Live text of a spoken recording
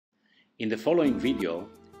In the following video,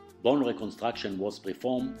 bone reconstruction was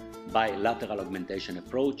performed by lateral augmentation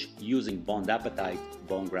approach using Bond Apatite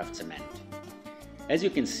bone graft cement. As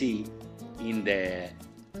you can see in the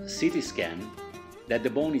CT scan, that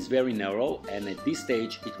the bone is very narrow, and at this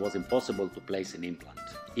stage it was impossible to place an implant.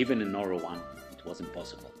 Even a narrow one, it was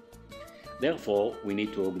impossible. Therefore, we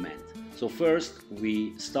need to augment. So first,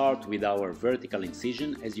 we start with our vertical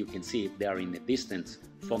incision. As you can see, they are in a distance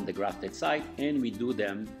from the grafted site, and we do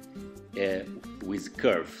them with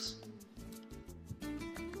curves.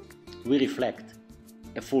 We reflect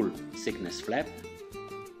a full thickness flap,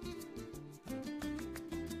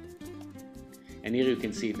 and here you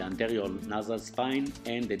can see the anterior nasal spine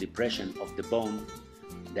and the depression of the bone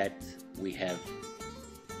that we have.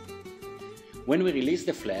 When we release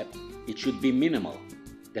the flap, it should be minimal.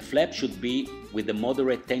 The flap should be with a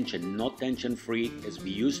moderate tension, not tension-free as we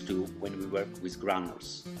used to when we work with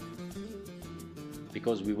granules.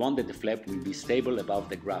 Because we want that the flap will be stable above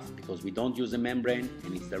the graft, because we don't use a membrane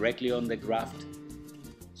and it's directly on the graft,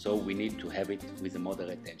 so we need to have it with a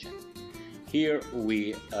moderate tension. Here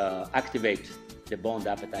we activate the Bond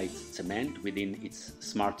Apatite cement within its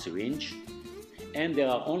smart syringe, and there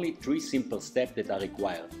are only 3 simple steps that are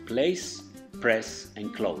required: place, press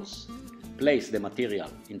and close. Place the material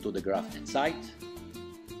into the grafted site,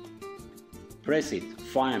 press it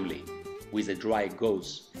firmly with a dry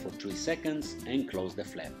gauze for 3 seconds and close the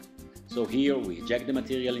flap. So here we eject the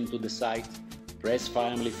material into the site, press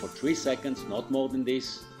firmly for 3 seconds, not more than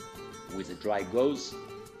this, with a dry gauze.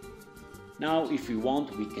 Now if we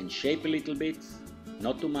want, we can shape a little bit,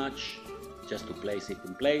 not too much, just to place it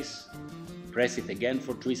in place, press it again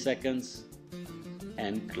for 3 seconds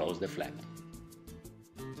and close the flap.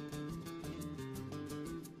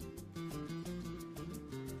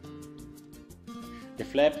 The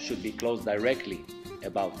flap should be closed directly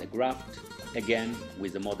above the graft, again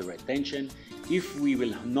with a moderate tension. If we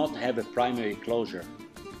will not have a primary closure,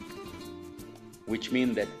 which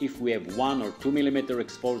means that if we have 1 or 2 millimeter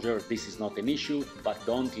exposure, this is not an issue, but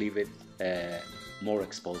don't leave it more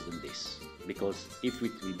exposed than this, because if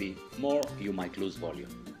it will be more, you might lose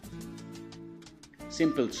volume.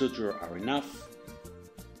 Simple suture are enough,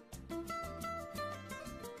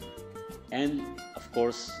 and of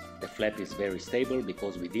course the flap is very stable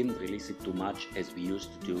because we didn't release it too much as we used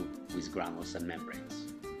to do with granules and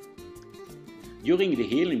membranes. During the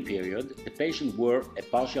healing period, the patient wore a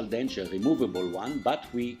partial denture, removable one, but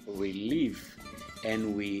we relieve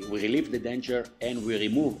the denture and we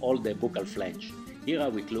remove all the buccal flange. Here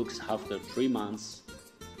how it looks after 3 months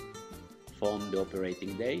from the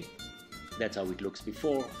operating day. That's how it looks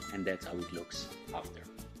before, and that's how it looks after.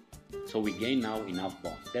 So we gain now enough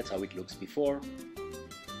bone. That's how it looks before.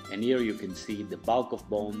 And here you can see the bulk of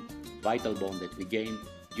bone, vital bone that we gained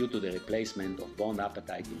due to the replacement of Bond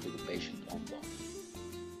Apatite into the patient's own bone.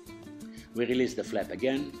 We release the flap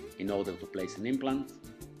again in order to place an implant.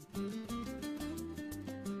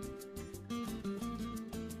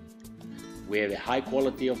 We have a high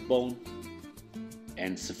quality of bone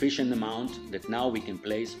and sufficient amount that now we can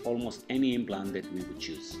place almost any implant that we would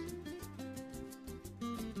choose.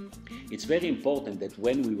 It's very important that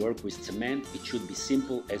when we work with cement, it should be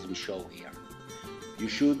simple as we show here. You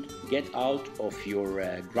should get out of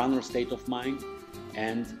your granular state of mind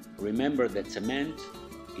and remember that cement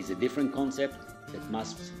is a different concept that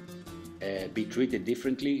must be treated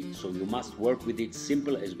differently, so you must work with it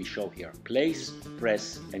simple as we show here. Place,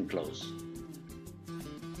 press and close.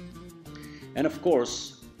 And of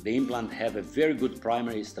course, the implant have a very good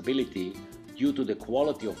primary stability due to the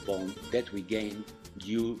quality of bone that we gained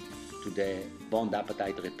due to the Bond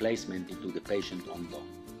Apatite replacement into the patient's own bone,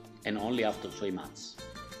 and only after 3 months.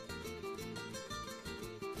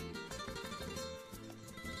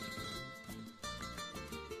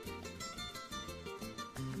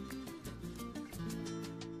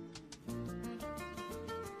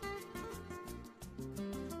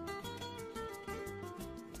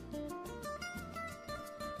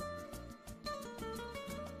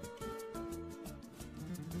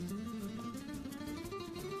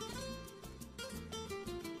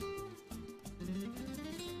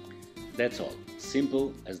 That's all,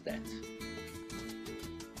 simple as that.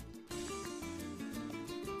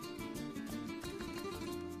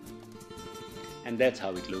 And that's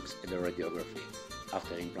how it looks at the radiography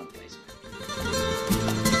after implant placement.